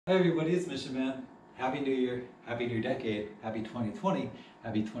Hi everybody, it's Mission Man. Happy New Year, Happy New Decade, Happy 2020,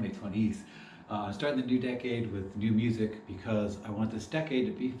 Happy 2020s. I'm starting the new decade with new music because I want this decade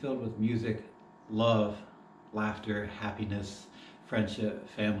to be filled with music, love, laughter, happiness, friendship,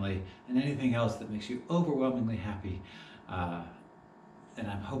 family, and anything else that makes you overwhelmingly happy. And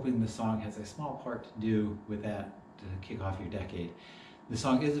I'm hoping this song has a small part to do with that to kick off your decade. The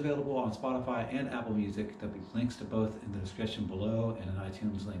song is available on Spotify and Apple Music. There'll be links to both in the description below and an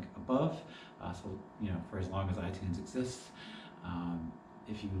iTunes link above. So, for as long as iTunes exists.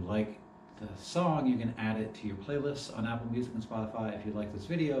 If you like the song, you can add it to your playlists on Apple Music and Spotify. If you like this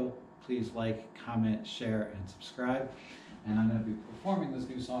video, please like, comment, share, and subscribe. And I'm going to be performing this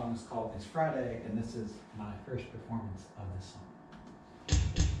new song. It's called It's Friday, and this is my first performance of this song.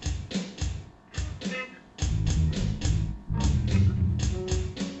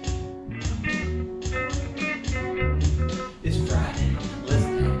 It's Friday, let's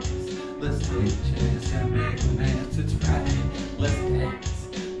dance. Let's take a chance to make romance. It's Friday, let's dance.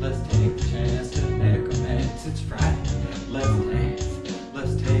 Let's take a chance to make romance. It's Friday, let's dance.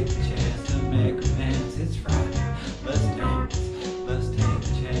 Let's take a chance to make romance. It's Friday, let's dance. Let's take a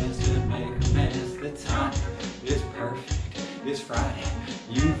chance to make romance. The time is perfect. It's Friday,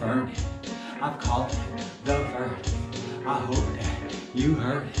 you've earned it. I've called it the verdict. I hope that you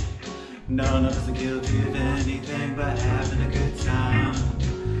heard it. None of us are guilty of anything but having a good time.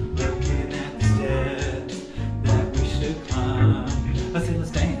 Looking at the steps that we should climb. Let's say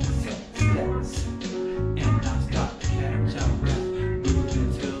let's dance, steps, and not stop to catch our breath.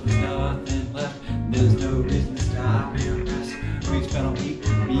 Moving till there's nothing left. There's no reason to stop and rest. We spent a week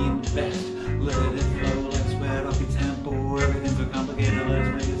being the best. Let it flow like sweat off your tempo. Everything's so complicated, let's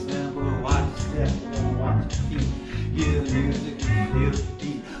make it simple. Watch your step, watch your feet. Hear the music and feel the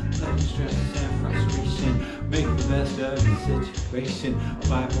beat. Let the stress and frustration make the best of the situation.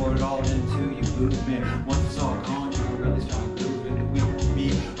 Vibe it all into your movement. Once it's all gone, you can really start grooving. We can be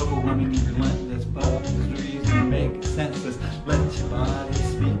overwhelming and relentless, but there's no reason to make it senseless. Let your body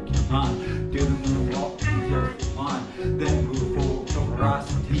speak your mind. Do the moonwalk until you find. Then move forward with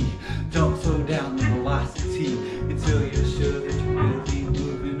ferocity. Don't slow down the velocity until you're sure that you're really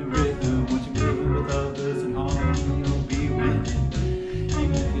moving the rhythm. Once you're moving with others in harmony, you'll be winning.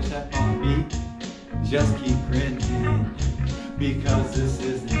 Even if you step on beat, just keep grinning. Because this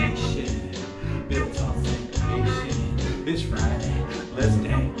is the nation built on syncopation. It's Friday, let's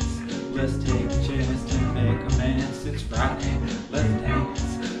dance. Let's take a chance to make romance. It's Friday, let's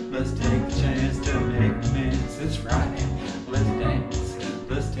dance. Let's take a chance to make romance. It's Friday, let's dance.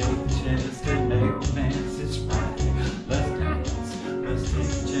 Let's take a chance to make romance. It's Friday, let's dance. Let's take a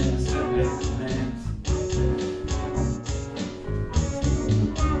chance to make romance.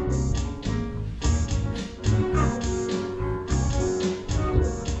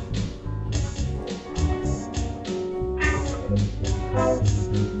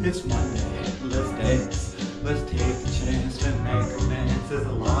 It's Monday, let's dance. Let's take a chance to make romance. There's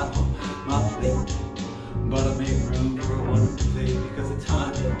a lot on my plate, but I make room for a wonderful day because the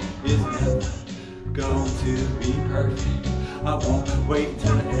timing is never going to be perfect. I won't wait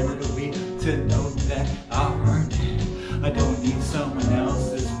until the end of the week to know that I've earned it. I don't need someone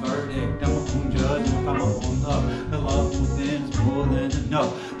else's verdict. I'm my own judge and I find my own love. The love within is more than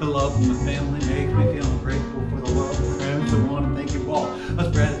enough. The love from the family makes me feel grateful for the love of friends. I want to thank you all. I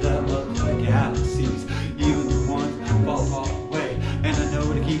spread that love to the galaxies, even the ones that fall far away. And I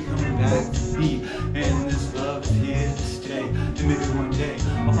know to keep coming back to me. And this love is here to stay. And maybe one day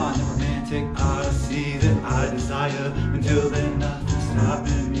I'll find the romantic odyssey that I desire. Until then, nothing's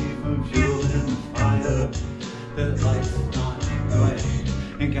stopping me from fueling the fire that lights the way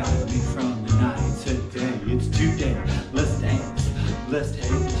and guides me from the night today. It's today, let's dance. Let's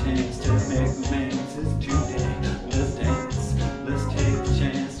take a chance to make romance. It's today, let's dance. Let's take a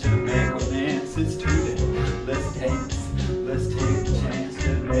chance to make romance. It's today, let's dance. Let's take a chance to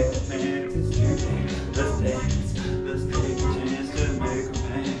make romance. It's today, let's dance. Let's take a chance to make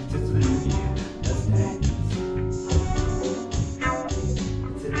romance. It's new year, let's dance.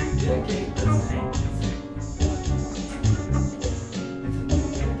 It's a new decade, let's dance.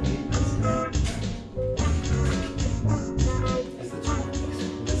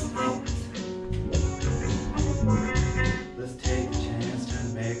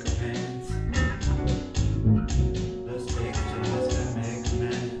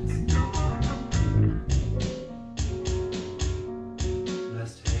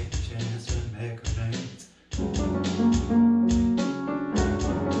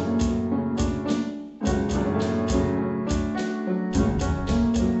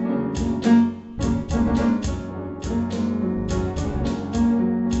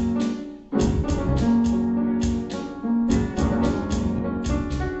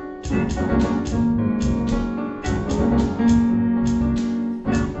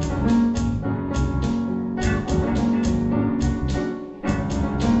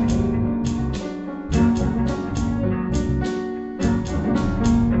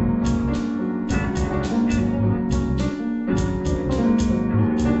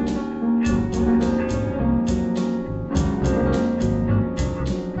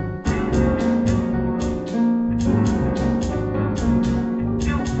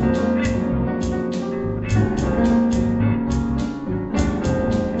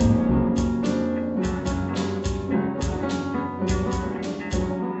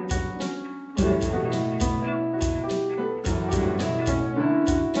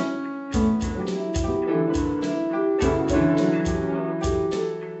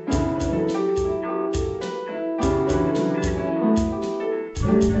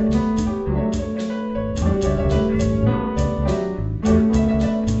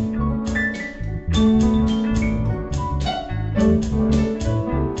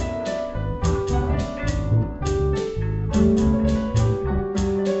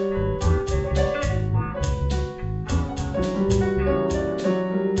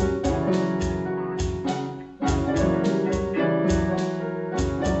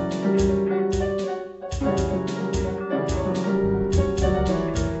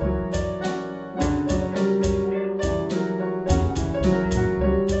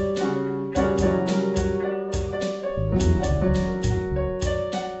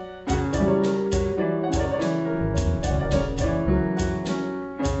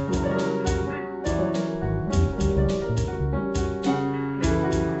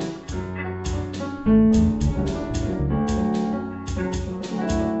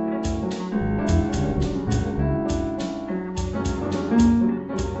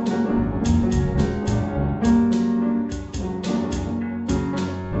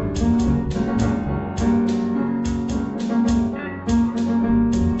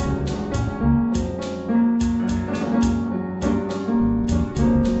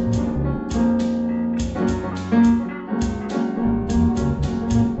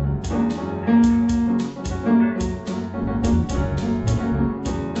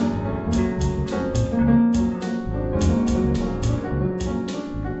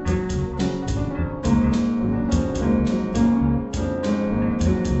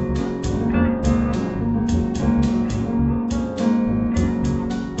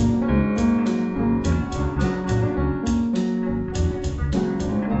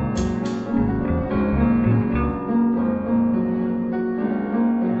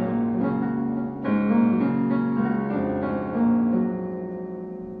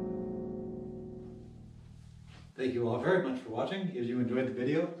 Thank you all very much for watching. If you enjoyed the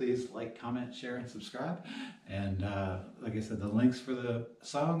video, please like, comment, share, and subscribe. And like I said, the links for the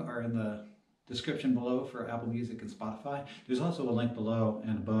song are in the description below for Apple Music and Spotify. There's also a link below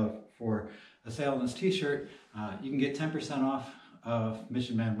and above for a sale on this t-shirt. You can get 10% off of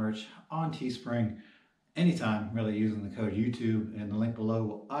Mission Man merch on Teespring anytime, really, using the code YouTube, and the link below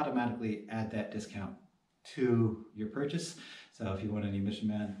will automatically add that discount to your purchase. So if you want any Mission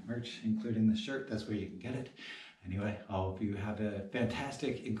Man merch, including the shirt, that's where you can get it. Anyway, I hope you have a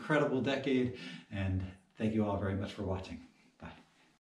fantastic, incredible decade, and thank you all very much for watching.